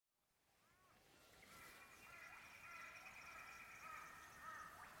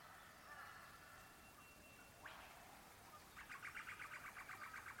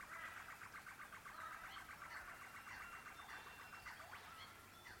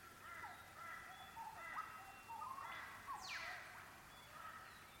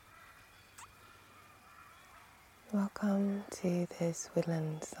Welcome to this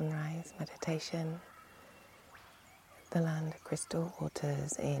woodland sunrise meditation at the land of crystal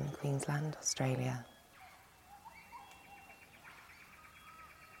waters in Queensland, Australia.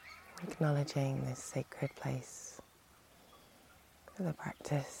 Acknowledging this sacred place for the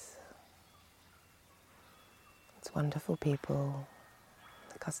practice, its wonderful people,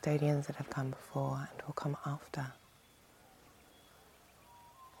 the custodians that have come before and will come after,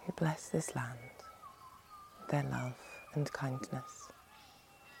 who bless this land with their love and kindness.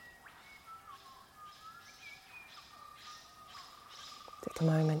 Take a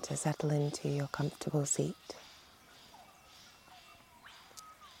moment to settle into your comfortable seat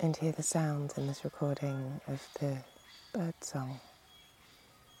and hear the sounds in this recording of the bird song.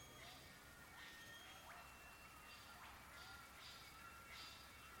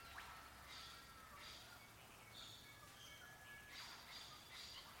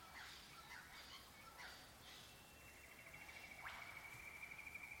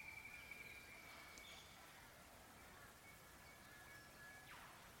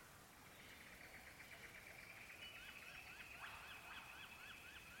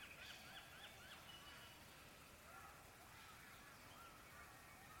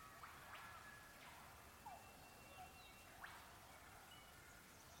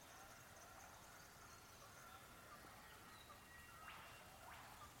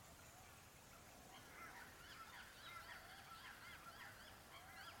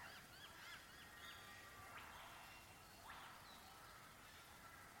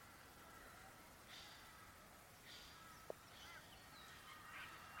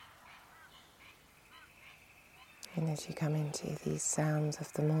 And as you come into these sounds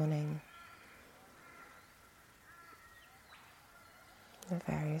of the morning, the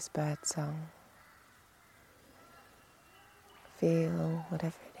various bird song, feel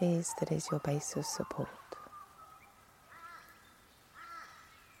whatever it is that is your base of support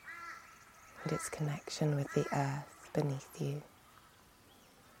and its connection with the earth beneath you.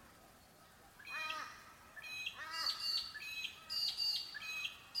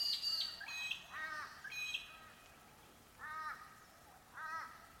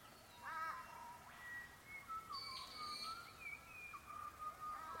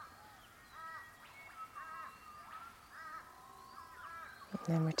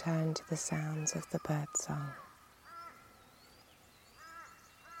 And then return to the sounds of the bird song.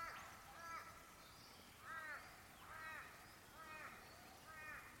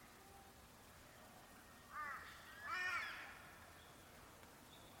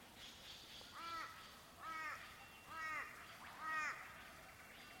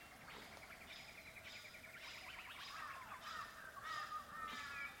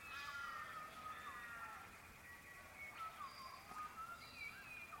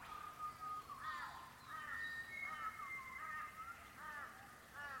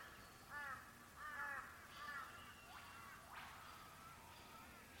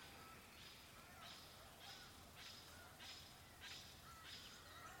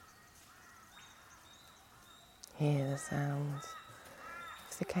 Hear the sounds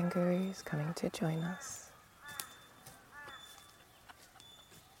of the kangaroos coming to join us.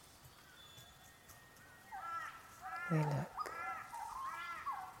 They look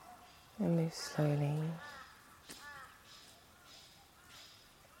and move slowly.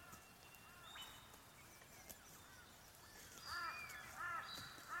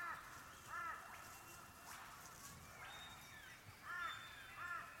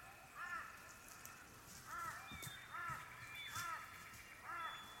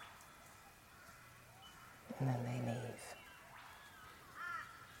 And then they leave.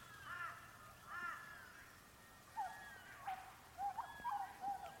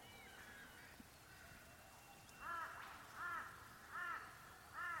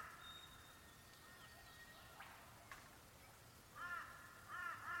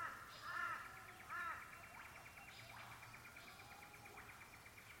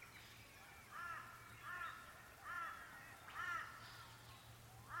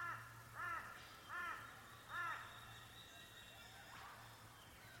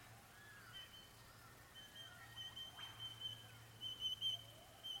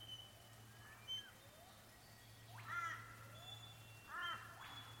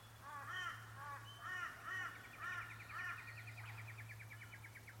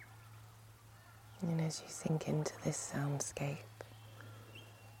 And as you sink into this soundscape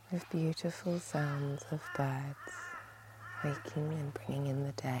of beautiful sounds of birds waking and bringing in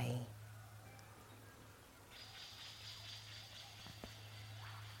the day,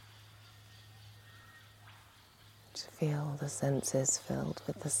 to feel the senses filled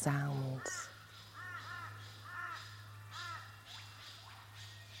with the sounds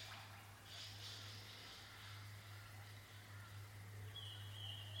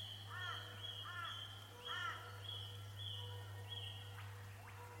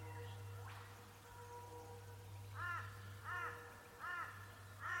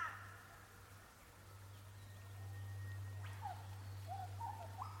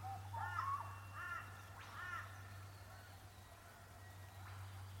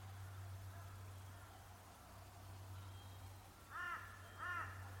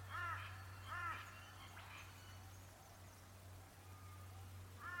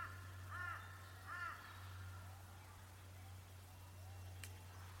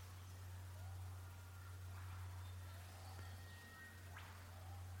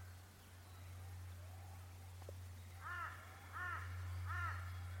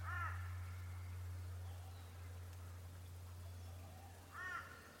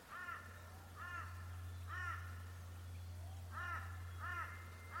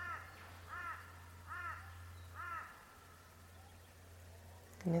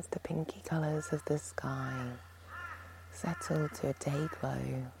And as the pinky colours of the sky settle to a day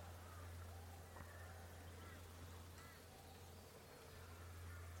glow,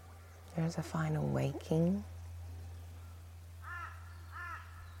 there is a final waking.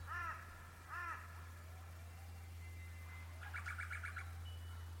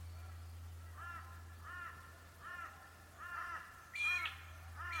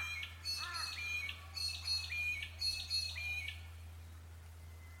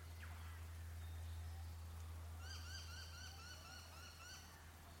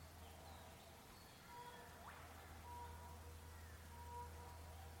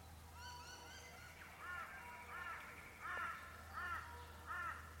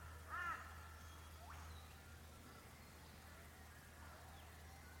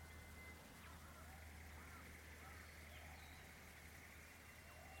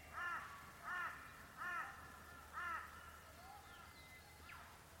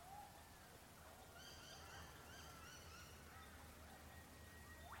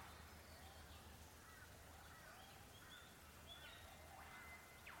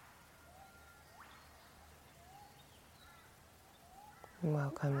 And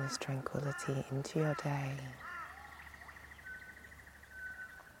welcome this tranquility into your day.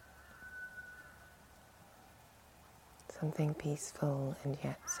 Something peaceful and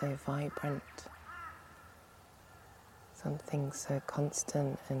yet so vibrant. Something so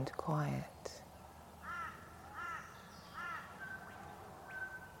constant and quiet.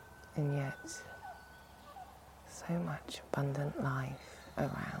 And yet so much abundant life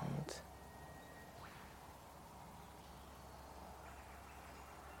around.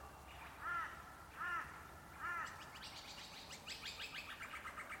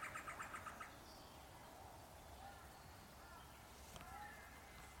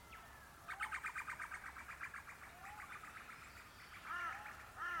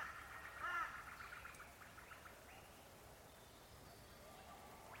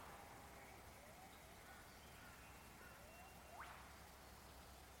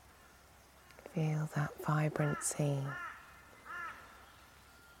 Feel that vibrancy,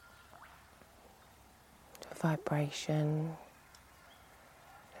 the vibration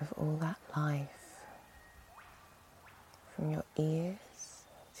of all that life from your ears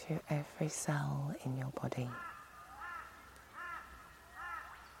to every cell in your body.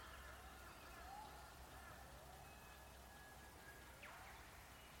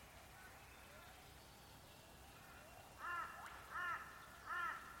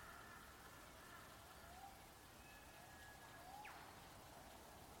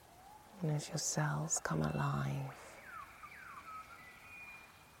 And as your cells come alive,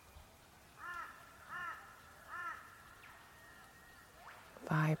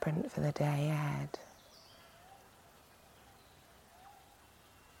 vibrant for the day ahead,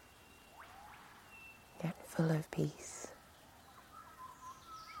 yet full of peace.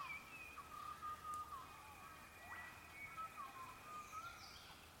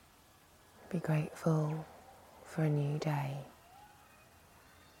 Be grateful for a new day.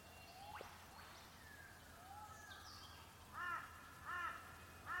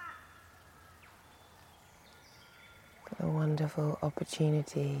 A wonderful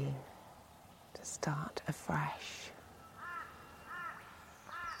opportunity to start afresh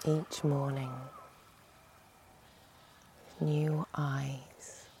each morning with new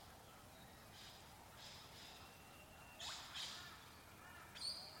eyes.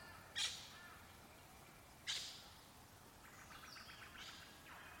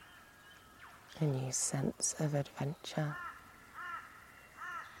 A new sense of adventure.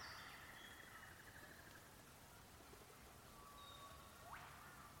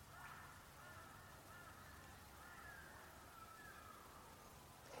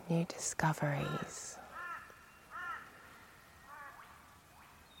 New discoveries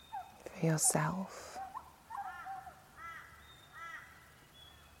for yourself,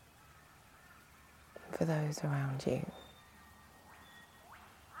 and for those around you.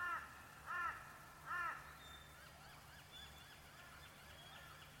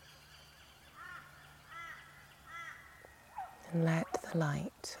 And let the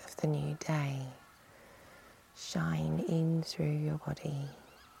light of the new day shine in through your body.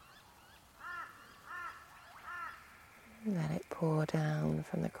 Let it pour down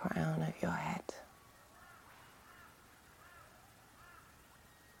from the crown of your head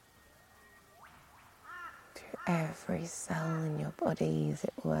to every cell in your body as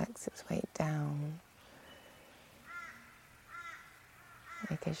it works its way down,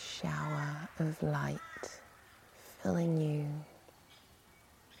 like a shower of light filling you.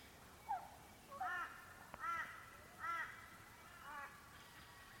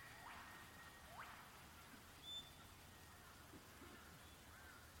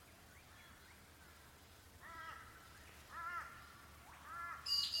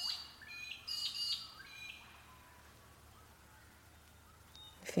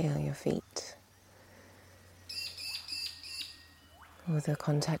 Feel your feet, or the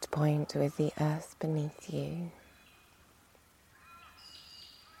contact point with the earth beneath you.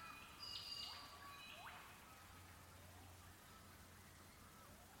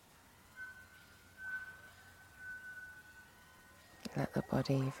 Let the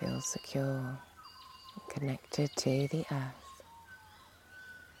body feel secure and connected to the earth.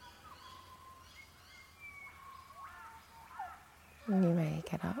 And you may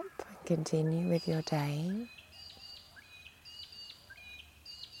get up and continue with your day.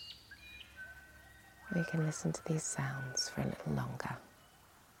 We can listen to these sounds for a little longer.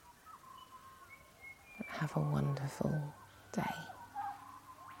 Have a wonderful day.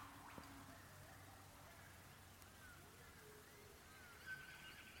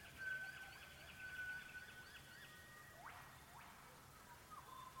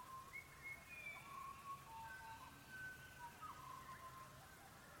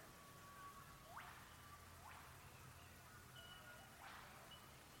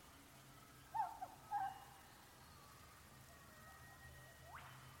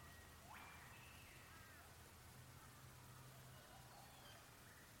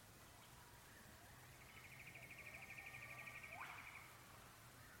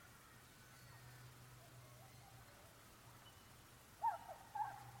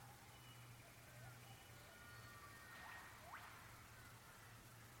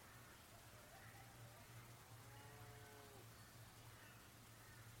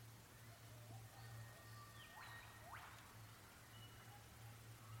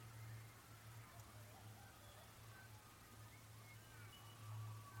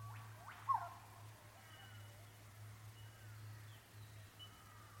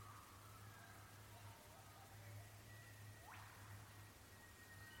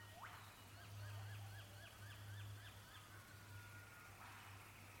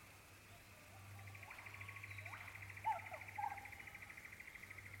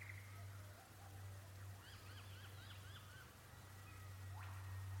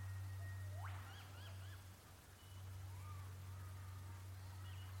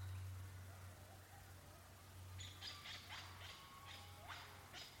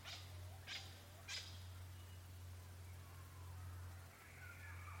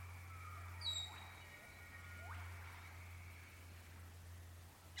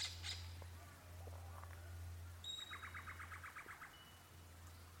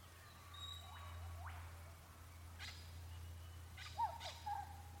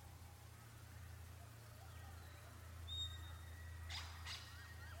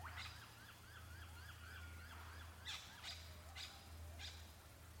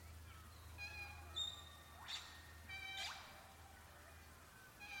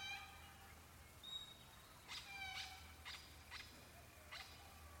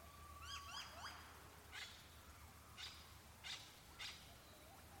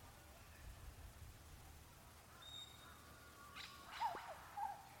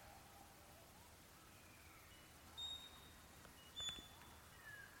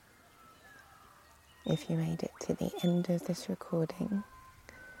 If you made it to the end of this recording,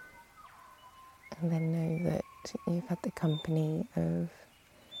 and then know that you've had the company of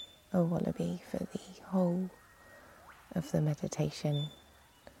a wallaby for the whole of the meditation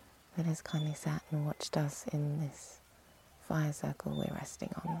that has kindly sat and watched us in this fire circle we're resting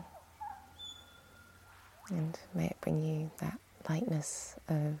on. And may it bring you that lightness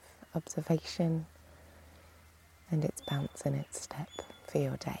of observation and its bounce and its step for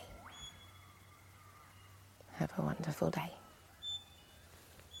your day. Have a wonderful day.